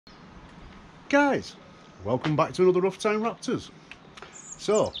Guys, welcome back to another Roughtown Raptors.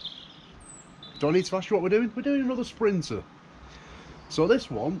 So, do I need to ask you what we're doing? We're doing another sprinter. So this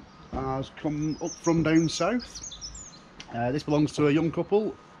one has come up from down south. This belongs to a young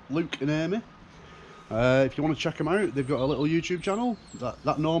couple, Luke and Amy. If you want to check them out, they've got a little YouTube channel,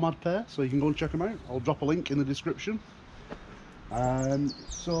 that Nomad pair, so you can go and check them out. I'll drop a link in the description.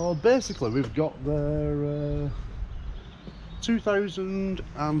 So basically we've got their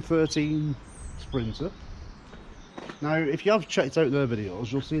 2013 Sprinter. Now if you have checked out their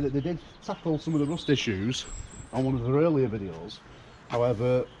videos, you'll see that they did tackle some of the rust issues on one of their earlier videos.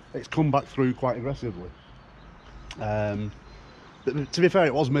 However, it's come back through quite aggressively. But to be fair,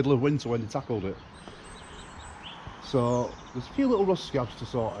 it was middle of winter when they tackled it. So there's a few little rust scabs to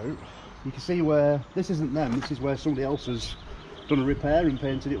sort out. You can see where this isn't them, this is where somebody else has done a repair and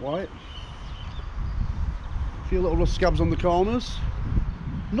painted it white. A few little rust scabs on the corners.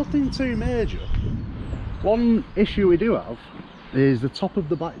 Nothing too major. One issue we do have is the top of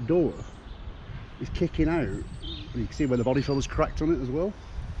the back door is kicking out. You can see where the body filler's cracked on it as well.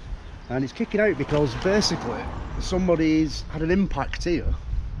 And it's kicking out because basically somebody's had an impact here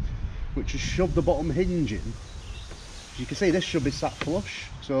which has shoved the bottom hinge in. As you can see, this should be sat flush,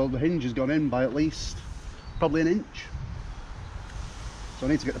 so the hinge has gone in by at least probably an inch. So I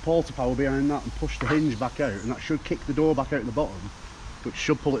need to get the porta power behind that and push the hinge back out, and that should kick the door back out at the bottom, which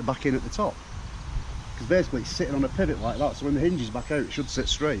should pull it back in at the top. Because basically it's sitting on a pivot like that, so when the hinge is back out it should sit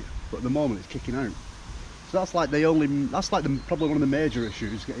straight, but at the moment it's kicking out. So that's like probably one of the major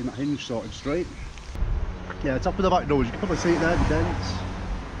issues, getting that hinge sorted straight. Yeah, top of the back doors, you can probably see it there, the dents.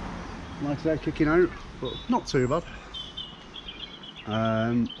 Like I said, kicking out, but not too bad.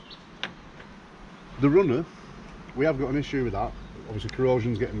 The runner, we have got an issue with that. Obviously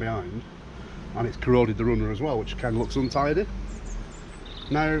corrosion's getting behind, and it's corroded the runner as well, which kind of looks untidy.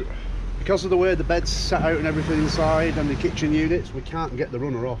 Now, because of the way the bed's set out and everything inside and the kitchen units, we can't get the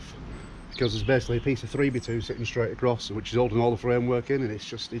runner off, because there's basically a piece of 3x2 sitting straight across, which is holding all the framework in, and it's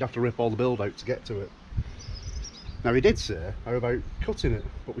just, you'd have to rip all the build out to get to it. Now he did say how about cutting it,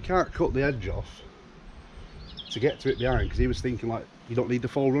 but we can't cut the edge off to get to it behind, because he was thinking like you don't need the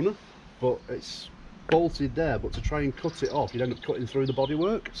full runner, but it's bolted there, but to try and cut it off you'd end up cutting through the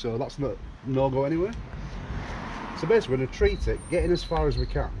bodywork, so that's no go anyway. So basically we're going to treat it, get in as far as we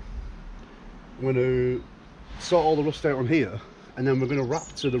can. I'm going to sort all the rust out on here, and then we're going to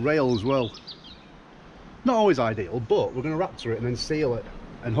Raptor the rail as well. Not always ideal, but we're going to Raptor it and then seal it,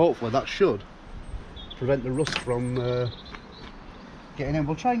 and hopefully that should prevent the rust from getting in.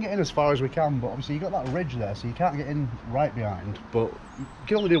 We'll try and get in as far as we can, but obviously you've got that ridge there, so you can't get in right behind, but you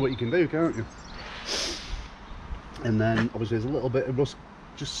can only do what you can do, can't you? And then obviously there's a little bit of rust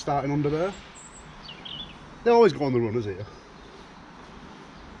just starting under there. They always go on the runners here.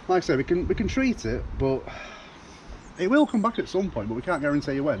 Like I say, we can treat it, but it will come back at some point, but we can't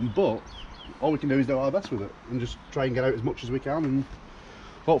guarantee you when. But all we can do is do our best with it and just try and get out as much as we can and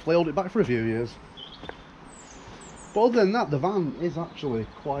hopefully hold it back for a few years. But other than that, the van is actually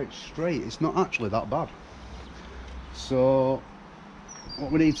quite straight. It's not actually that bad. So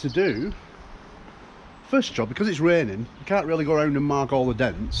what we need to do, first job, because it's raining, you can't really go around and mark all the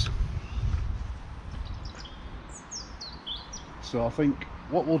dents. So I think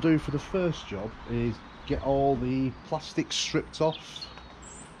what we'll do for the first job is get all the plastic stripped off,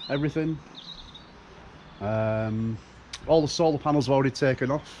 everything. All the solar panels have already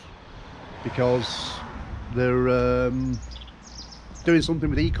taken off because they're doing something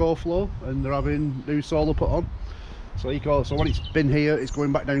with EcoFlow and they're having new solar put on. So when it's been here, it's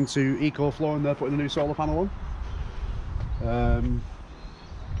going back down to EcoFlow and they're putting a new solar panel on.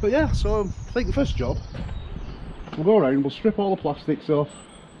 But yeah, so I think the first job, we'll go around, we'll strip all the plastics off,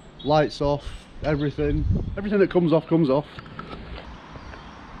 lights off, everything that comes off comes off.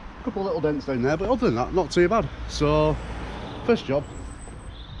 A couple of little dents down there, but other than that, not too bad. So first job,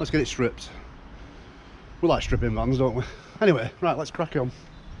 let's get it stripped. We like stripping vans, don't we? Anyway, right, let's crack on.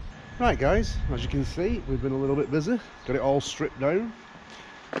 Right guys, as you can see, we've been a little bit busy, got it all stripped down.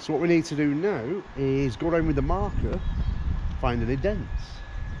 So what we need to do now is go around with the marker, find any dents,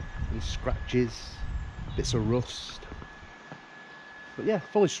 any scratches, bits of rust. But yeah,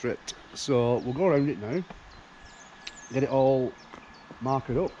 fully stripped. So we'll go around it now, get it all marked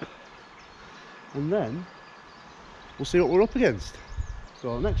up, and then we'll see what we're up against.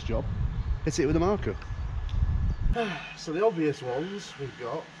 So next job, hit it with a marker. So the obvious ones we've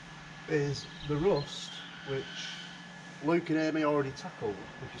got is the rust, which Luke and Amy already tackled,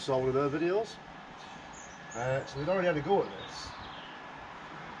 if you saw one of their videos. So they'd already had a go at this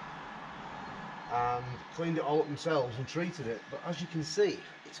and cleaned it all up themselves and treated it, but as you can see,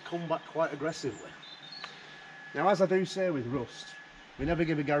 it's come back quite aggressively. Now, as I do say with rust, we never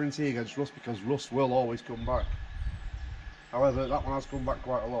give a guarantee against rust because rust will always come back. However, that one has come back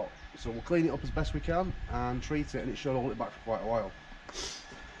quite a lot. So we'll clean it up as best we can and treat it, and it should hold it back for quite a while.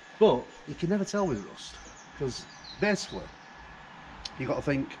 But you can never tell with rust, because basically you've got to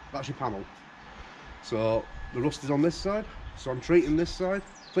think that's your panel. So the rust is on this side, so I'm treating this side,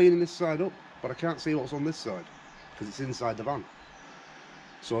 cleaning this side up, but I can't see what's on this side because it's inside the van.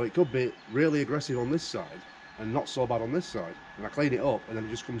 So it could be really aggressive on this side and not so bad on this side, and I clean it up and then it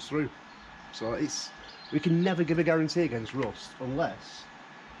just comes through. So we can never give a guarantee against rust unless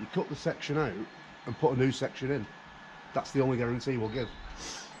you cut the section out and put a new section in. That's the only guarantee we'll give,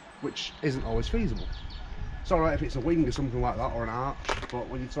 which isn't always feasible. It's alright if it's a wing or something like that, or an arch, but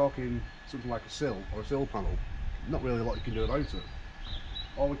when you're talking something like a sill or a sill panel, not really a lot you can do about it.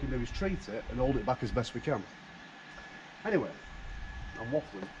 All we can do is treat it and hold it back as best we can. Anyway, I'm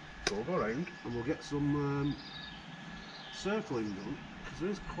waffling, so we'll go around and we'll get some circling done, because there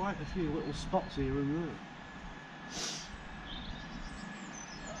is quite a few little spots here and there.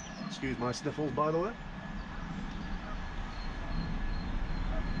 Excuse my sniffles, by the way.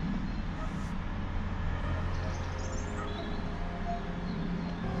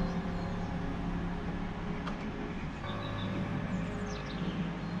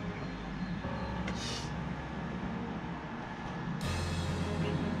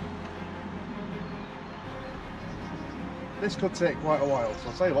 This could take quite a while, so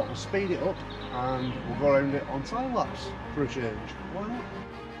I'll tell you what, we'll speed it up and we'll go around it on time lapse for a change. Why not?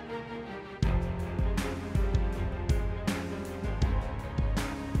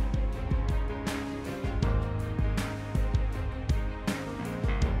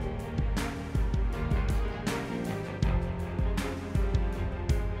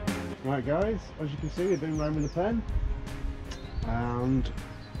 Right guys, as you can see, we've been round with the pen and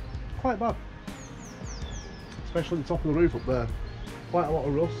quite bad. Especially the top of the roof up there, quite a lot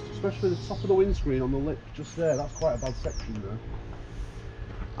of rust, especially the top of the windscreen on the lip just there. That's quite a bad section there.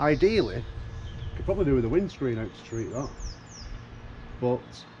 Ideally, could probably do with the windscreen out to treat that, but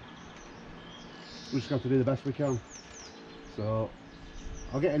we just have to do the best we can. So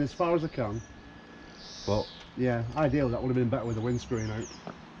I'll get in as far as I can, but yeah, ideally that would have been better with the windscreen out.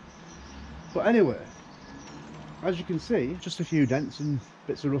 But anyway, as you can see, just a few dents and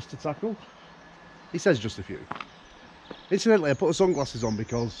bits of rust to tackle. He says just a few. Incidentally, I put the sunglasses on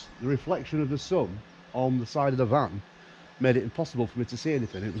because the reflection of the sun on the side of the van made it impossible for me to see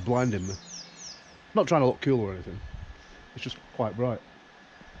anything. It was blinding me. Not trying to look cool or anything. It's just quite bright.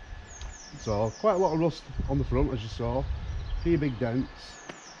 So, quite a lot of rust on the front, as you saw. A few big dents.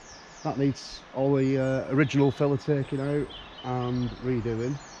 That needs all the original filler taken out and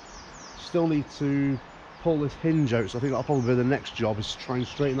redoing. Still need to pull this hinge out, so I think that'll probably be the next job, is to try and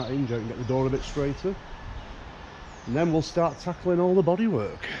straighten that hinge out and get the door a bit straighter, and then we'll start tackling all the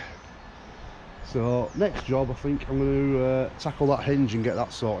bodywork. So next job, I think I'm going to tackle that hinge and get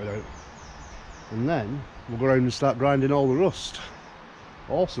that sorted out, and then we'll go around and start grinding all the rust.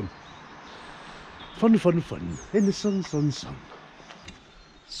 Awesome, fun in the sun.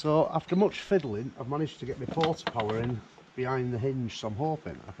 So after much fiddling, I've managed to get my porta power in behind the hinge, so I'm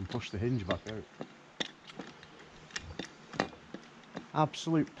hoping I can push the hinge back out.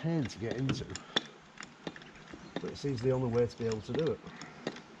 Absolute pain to get into, but it seems the only way to be able to do it.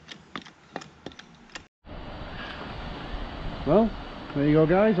 Well, there you go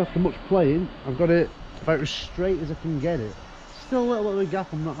guys, after much playing I've got it about as straight as I can get it. Still a little bit of a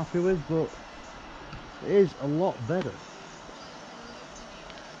gap I'm not happy with, but it is a lot better.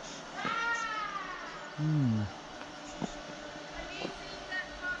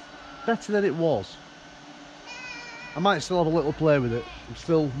 Better than it was. I might still have a little play with it. I'm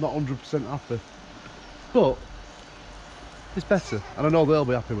still not 100% happy, but it's better, and I know they'll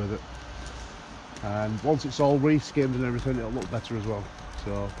be happy with it. And once it's all re-skimmed and everything, it'll look better as well.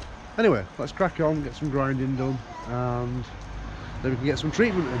 So anyway, let's crack on, get some grinding done, and then we can get some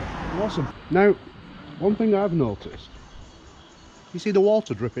treatment in. Awesome. Now, one thing I've noticed, you see the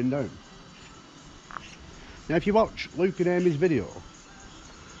water dripping down. Now if you watch Luke and Amy's video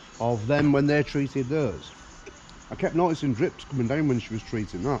of them when they treated theirs, I kept noticing drips coming down when she was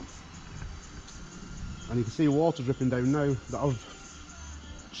treating that, and you can see water dripping down now that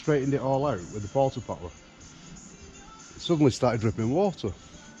I've straightened it all out with the porta power. It suddenly started dripping water.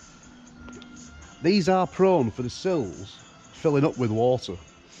 These are prone for the sills filling up with water.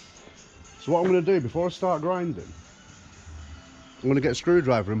 So what I'm going to do before I start grinding, I'm going to get a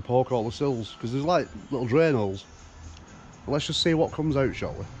screwdriver and poke all the sills, because there's like little drain holes. But let's just see what comes out,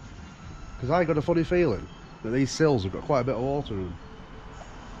 shall we? Because I got a funny feeling that these sills have got quite a bit of water in them.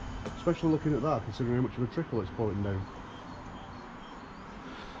 especially looking at that, considering how much of a trickle it's pouring down.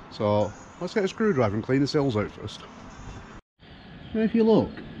 So let's get a screwdriver and clean the sills out first. Now if you look,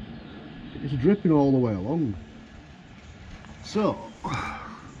 it's dripping all the way along. So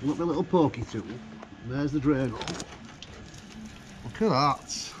I've got my little pokey tool, and there's the drain hole. Look at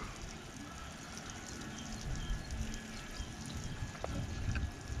that.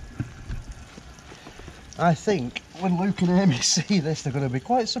 I think when Luke and Amy see this, they're going to be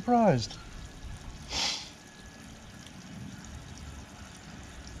quite surprised.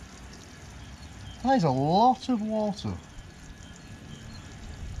 That is a lot of water.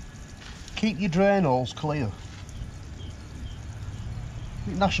 Keep your drain holes clear. I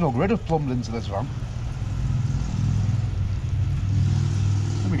think National Grid have plumbed into this van.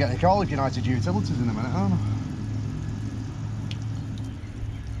 We'll be getting a call of United Utilities in a minute, aren't we?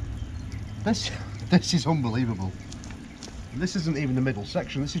 This is unbelievable. And this isn't even the middle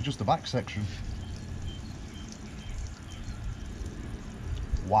section, this is just the back section.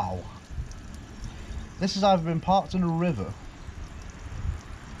 Wow. This has either been parked in a river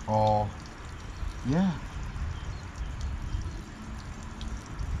or, yeah.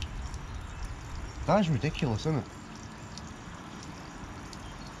 That is ridiculous, isn't it?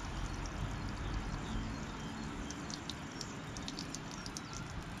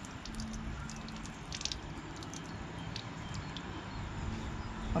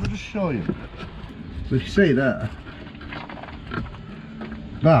 Let me just show you. So if you see there,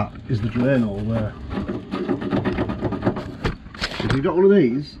 that is the drain hole there. If you've got one of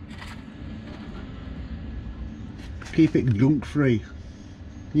these, keep it gunk free.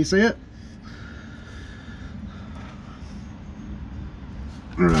 Can you see it?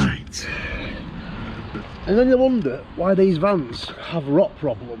 Right. And then you wonder why these vans have rot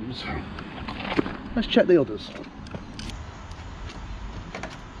problems. Let's check the others.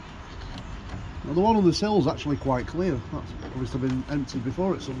 Well, the one on the sill's actually quite clear. That's obviously been emptied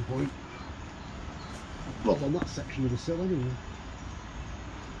before at some point. Well, on that section of the sill anyway.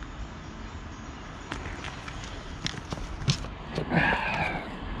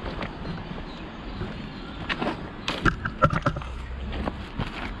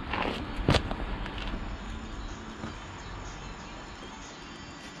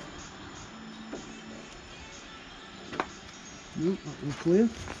 Nope, that one's clear.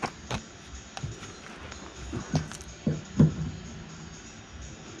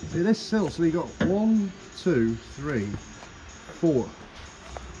 See this sill, so you got 1, 2, 3, 4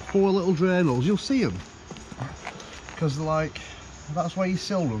 little drain holes. You'll see them because like that's where your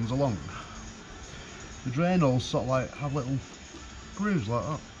sill runs along. The drain holes sort of like have little grooves like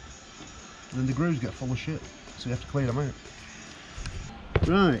that, and then the grooves get full of shit, so you have to clean them out.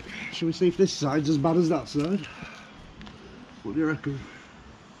 Right, shall we see if this side's as bad as that side? What do you reckon?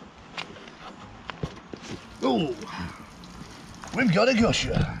 Oh, we've got a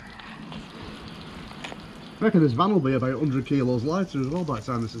gusher. I reckon this van will be about 100 kilos lighter as well by the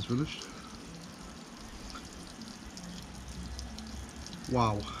time this is finished.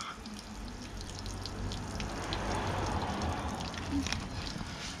 Wow.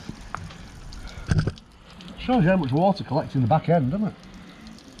 Shows you how much water collects in the back end, doesn't it?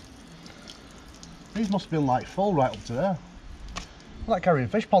 These must have been like full right up to there. Like carrying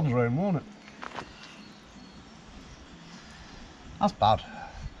fish ponds around, won't it? That's bad.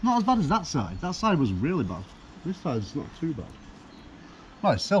 Not as bad as that side. That side was really bad. This side's not too bad.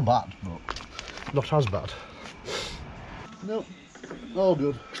 Well, it's still bad, but not as bad. Nope, all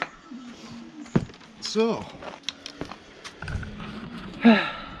good. So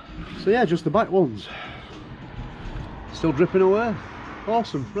yeah, just the back ones. Still dripping away.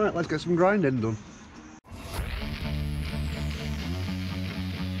 Awesome. Right, let's get some grinding done.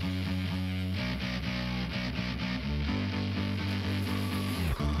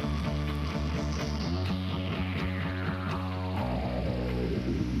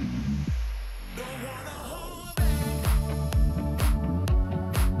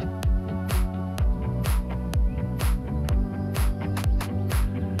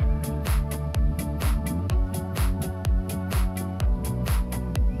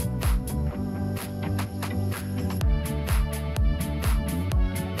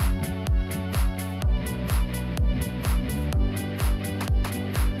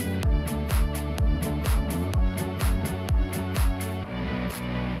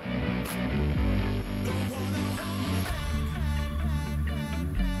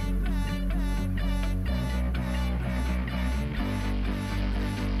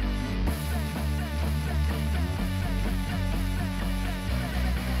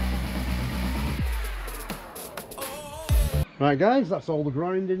 Right guys, that's all the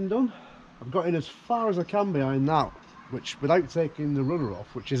grinding done. I've got in as far as I can behind that, which without taking the runner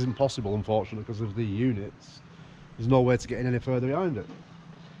off, which isn't possible unfortunately because of the units, there's no way to get in any further behind it.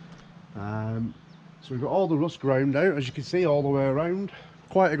 So we've got all the rust ground out, as you can see, all the way around.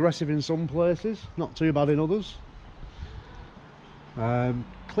 Quite aggressive in some places, not too bad in others.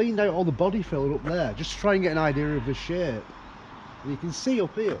 Cleaned out all the body filler up there, just to try and get an idea of the shape. And you can see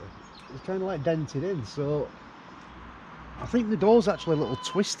up here, it's kind of like dented in, so I think the door's actually a little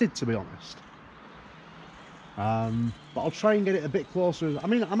twisted, to be honest. But I'll try and get it a bit closer. I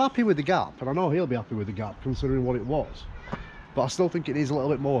mean, I'm happy with the gap, and I know he'll be happy with the gap considering what it was. But I still think it needs a little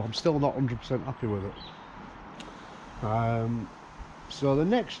bit more. I'm still not 100% happy with it. So the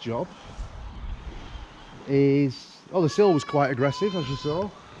next job is... Oh, the sill was quite aggressive, as you saw.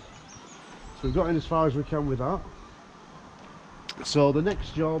 So we've got in as far as we can with that. So the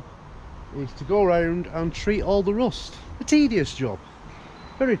next job is to go around and treat all the rust. A tedious job.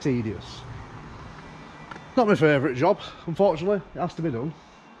 Very tedious. Not my favourite job, unfortunately. It has to be done.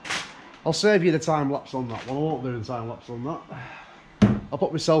 I'll save you the time lapse on that one. I won't do the time lapse on that. I'll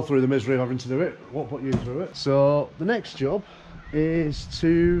put myself through the misery of having to do it. I won't put you through it. So the next job is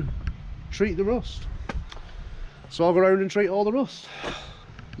to treat the rust. So I'll go around and treat all the rust.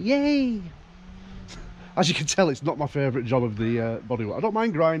 Yay! As you can tell, it's not my favourite job of the bodywork. I don't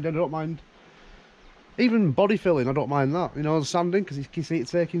mind grinding, I don't mind even body filling, I don't mind that. You know, sanding, because you can see it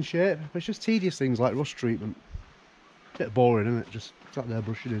taking shape. But it's just tedious things like rust treatment. A bit boring, isn't it? Just sat there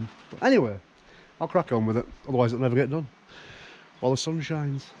brushing in. But anyway, I'll crack on with it, otherwise it'll never get done while the sun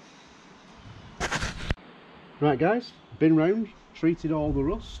shines. Right guys, been round, treated all the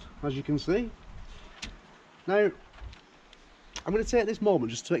rust, as you can see. Now, I'm going to take this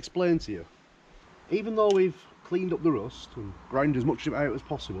moment just to explain to you, even though we've cleaned up the rust and ground as much of it out as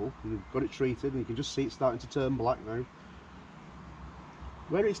possible, and we've got it treated and you can just see it starting to turn black now,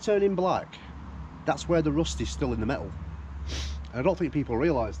 where it's turning black, that's where the rust is still in the metal. And I don't think people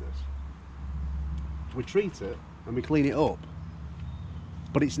realise this. We treat it and we clean it up,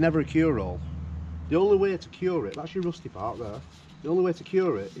 but it's never a cure-all. The only way to cure it, that's your rusty part there, the only way to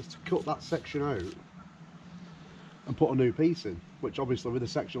cure it is to cut that section out and put a new piece in, which obviously with a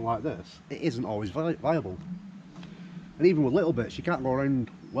section like this, it isn't always viable. And even with little bits, you can't go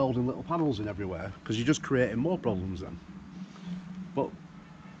around welding little panels in everywhere, because you're just creating more problems then. But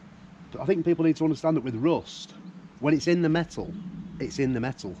I think people need to understand that with rust, when it's in the metal, it's in the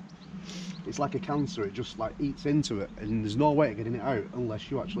metal. It's like a cancer, it just like eats into it, and there's no way of getting it out unless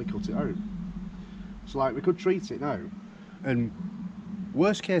you actually cut it out. So like, we could treat it now, and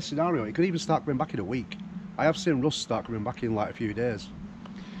worst case scenario, it could even start coming back in a week. I have seen rust start coming back in like a few days,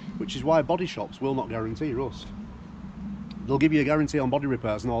 which is why body shops will not guarantee rust. They'll give you a guarantee on body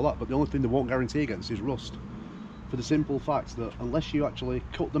repairs and all that, but the only thing they won't guarantee against is rust, for the simple fact that unless you actually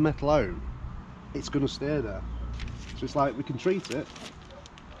cut the metal out, it's going to stay there. So it's like, we can treat it,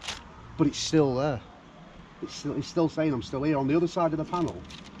 but it's still there. It's still saying I'm still here. On the other side of the panel,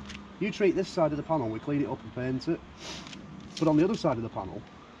 you treat this side of the panel, we clean it up and paint it, but on the other side of the panel,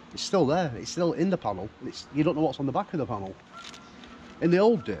 it's still there, it's still in the panel, you don't know what's on the back of the panel. In the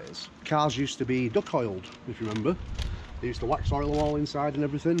old days, cars used to be duck oiled, if you remember. They used to wax oil them all inside and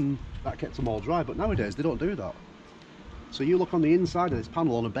everything, and that kept them all dry, but nowadays they don't do that. So you look on the inside of this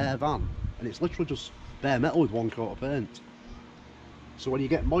panel on a bare van, and it's literally just bare metal with one coat of paint. So when you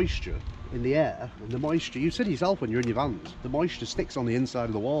get moisture in the air, and the moisture, you said yourself when you're in your vans, the moisture sticks on the inside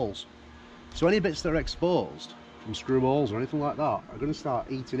of the walls. So any bits that are exposed from screw holes or anything like that are going to start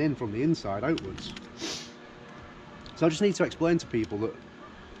eating in from the inside outwards. So I just need to explain to people that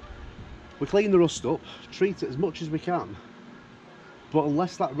we clean the rust up, treat it as much as we can, but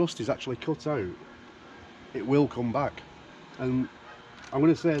unless that rust is actually cut out, it will come back. And I'm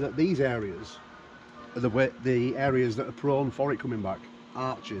going to say that these areas are the areas that are prone for it coming back.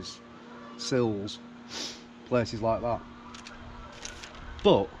 Arches, sills, places like that.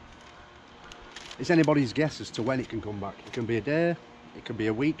 But it's anybody's guess as to when it can come back. It can be a day, it could be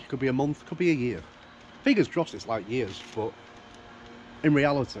a week, it could be a month, it could be a year. Fingers crossed it's like years, but in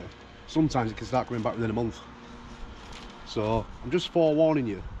reality, sometimes it can start coming back within a month. So I'm just forewarning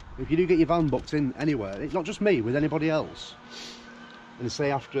you, if you do get your van booked in anywhere, it's not just me, with anybody else, and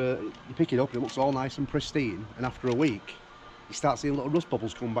say after you pick it up, it looks all nice and pristine, and after a week, you start seeing little rust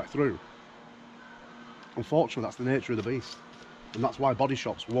bubbles come back through. Unfortunately, that's the nature of the beast, and that's why body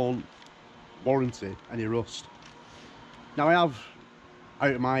shops won't warranty any rust. Now I have,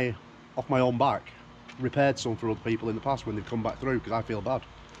 off my own back, repaired some for other people in the past when they've come back through, because I feel bad.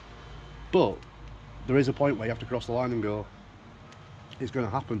 But there is a point where you have to cross the line and go, it's going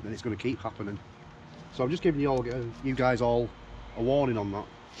to happen, and it's going to keep happening. So I'm just giving you guys all a warning on that.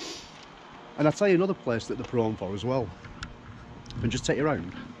 And I'll tell you another place that they're prone for as well. And just take you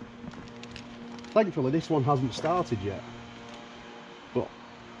around. Thankfully this one hasn't started yet, but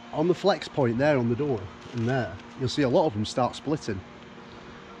on the flex point there on the door and there, you'll see a lot of them start splitting.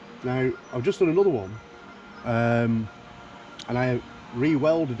 Now I've just done another one, and I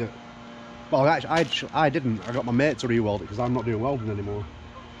re-welded it. Well, actually I didn't. I got my mate to re-weld it because I'm not doing welding anymore.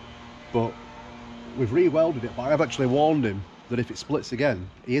 But we've re-welded it, but I've actually warned him that if it splits again,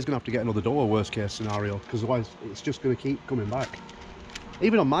 he is going to have to get another door, worst case scenario, because otherwise it's just going to keep coming back.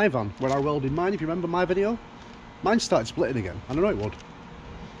 Even on my van, where I welded mine, if you remember my video, mine started splitting again. I don't know it would,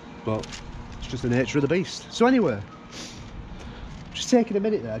 but it's just the nature of the beast. So anyway, just taking a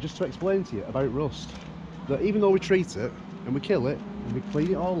minute there just to explain to you about rust. That even though we treat it, and we kill it, and we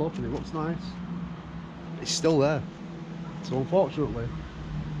clean it all up, and it looks nice, it's still there. So unfortunately,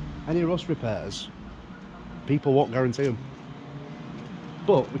 any rust repairs, people won't guarantee them.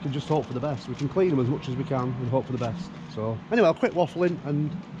 But we can just hope for the best. We can clean them as much as we can and hope for the best. So anyway, I'll quit waffling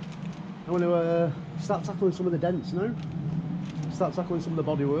and I'm going to start tackling some of the dents now. Start tackling some of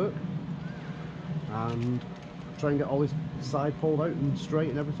the bodywork and try and get all this side pulled out and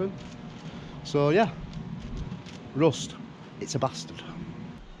straight and everything. So yeah, rust, it's a bastard.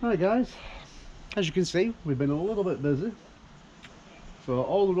 Alright guys, as you can see, we've been a little bit busy. So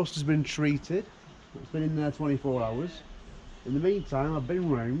all the rust has been treated. It's been in there 24 hours. In the meantime, I've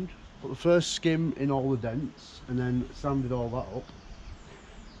been round, put the first skim in all the dents and then sanded all that up.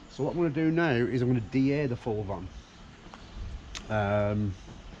 So what I'm going to do now is I'm going to DA the full van.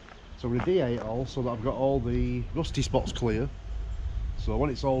 So I'm going to DA it all so that I've got all the rusty spots clear. So when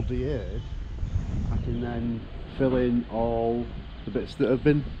it's all DA'd, I can then fill in all the bits that have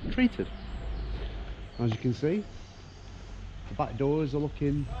been treated. As you can see, the back doors are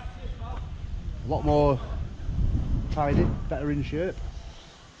looking a lot more tidy, better in shape.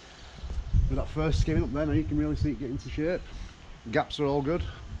 With that first skimming up there, now you can really see it get into shape. The gaps are all good.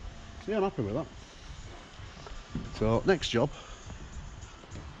 So yeah, I'm happy with that. So next job,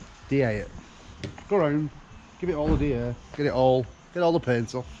 DA it. Go around, give it all the DA, get all the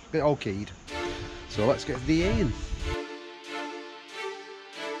paint off, get it all keyed. So let's get the DA in.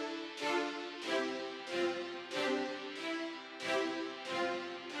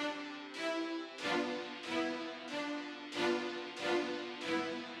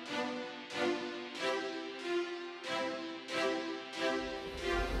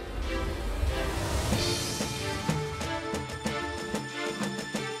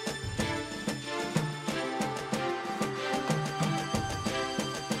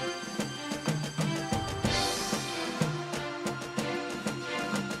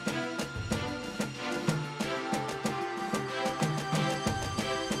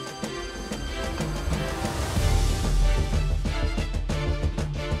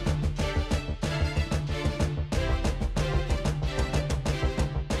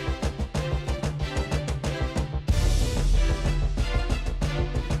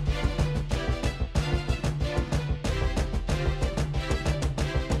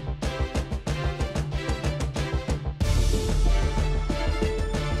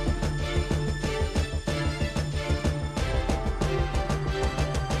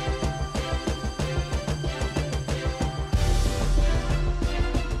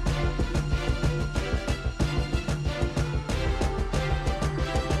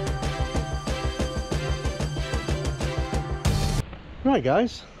 Right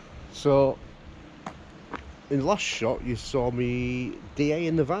guys, so in the last shot you saw me DA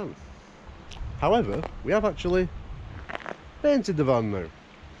in the van. However, we have actually painted the van now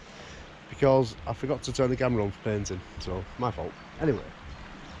because I forgot to turn the camera on for painting, so my fault. Anyway,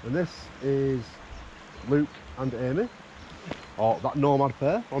 and this is Luke and Amy, or that Nomad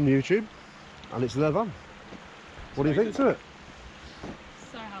pair on YouTube, and it's their van. What do you think to it?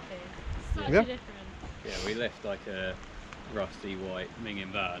 So happy, such a different. Yeah, we left like a rusty white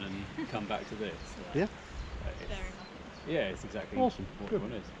minging van and come back to this. Yeah. Very happy. Yeah, it's exactly awesome. What Good.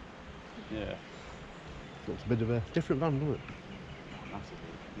 one is. Yeah. Looks a bit of a different van, doesn't it? Massively.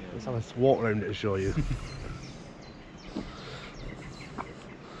 Yeah. Let's have a walk around it to show you.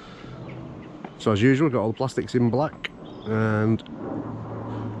 So as usual, we've got all the plastics in black and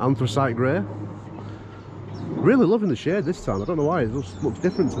anthracite grey. Really loving the shade this time. I don't know why, it just looks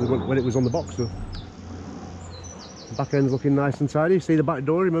different to when it was on the box. So the back end's looking nice and tidy. See the back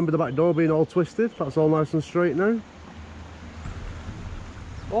door, remember the back door being all twisted? That's all nice and straight now.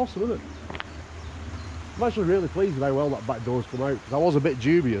 Awesome, isn't it? I'm actually really pleased with how well that back door's come out, because I was a bit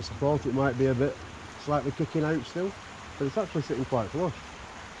dubious. I thought it might be a bit slightly kicking out still, but it's actually sitting quite flush.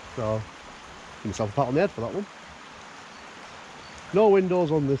 So give myself a pat on the head for that one. No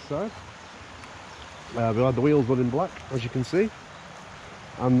windows on this side. We had the wheels done in black, as you can see,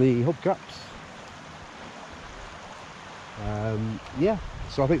 and the hubcaps. Yeah,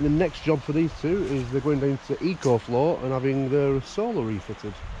 so I think the next job for these two is they're going down to EcoFlow and having their solar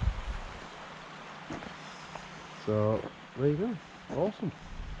refitted. So there you go, awesome.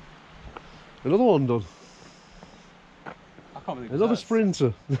 Another one done. I can't believe Another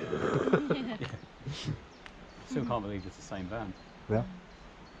Sprinter. Yeah. Still can't believe it's the same van. Yeah.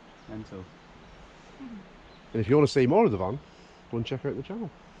 Mental. And if you want to see more of the van, go and check out the channel.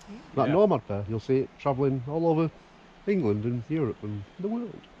 That Yeah. Nomad pair, you'll see it travelling all over England and Europe and the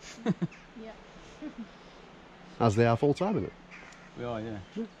world. Yeah. As they are full time in it. We are, yeah.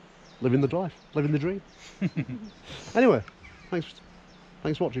 Living the life, living the dream. Anyway, thanks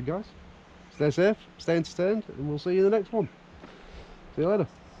for watching, guys. Stay safe, stay entertained, and we'll see you in the next one. See you later.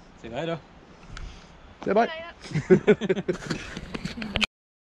 See you later. Say bye. Later.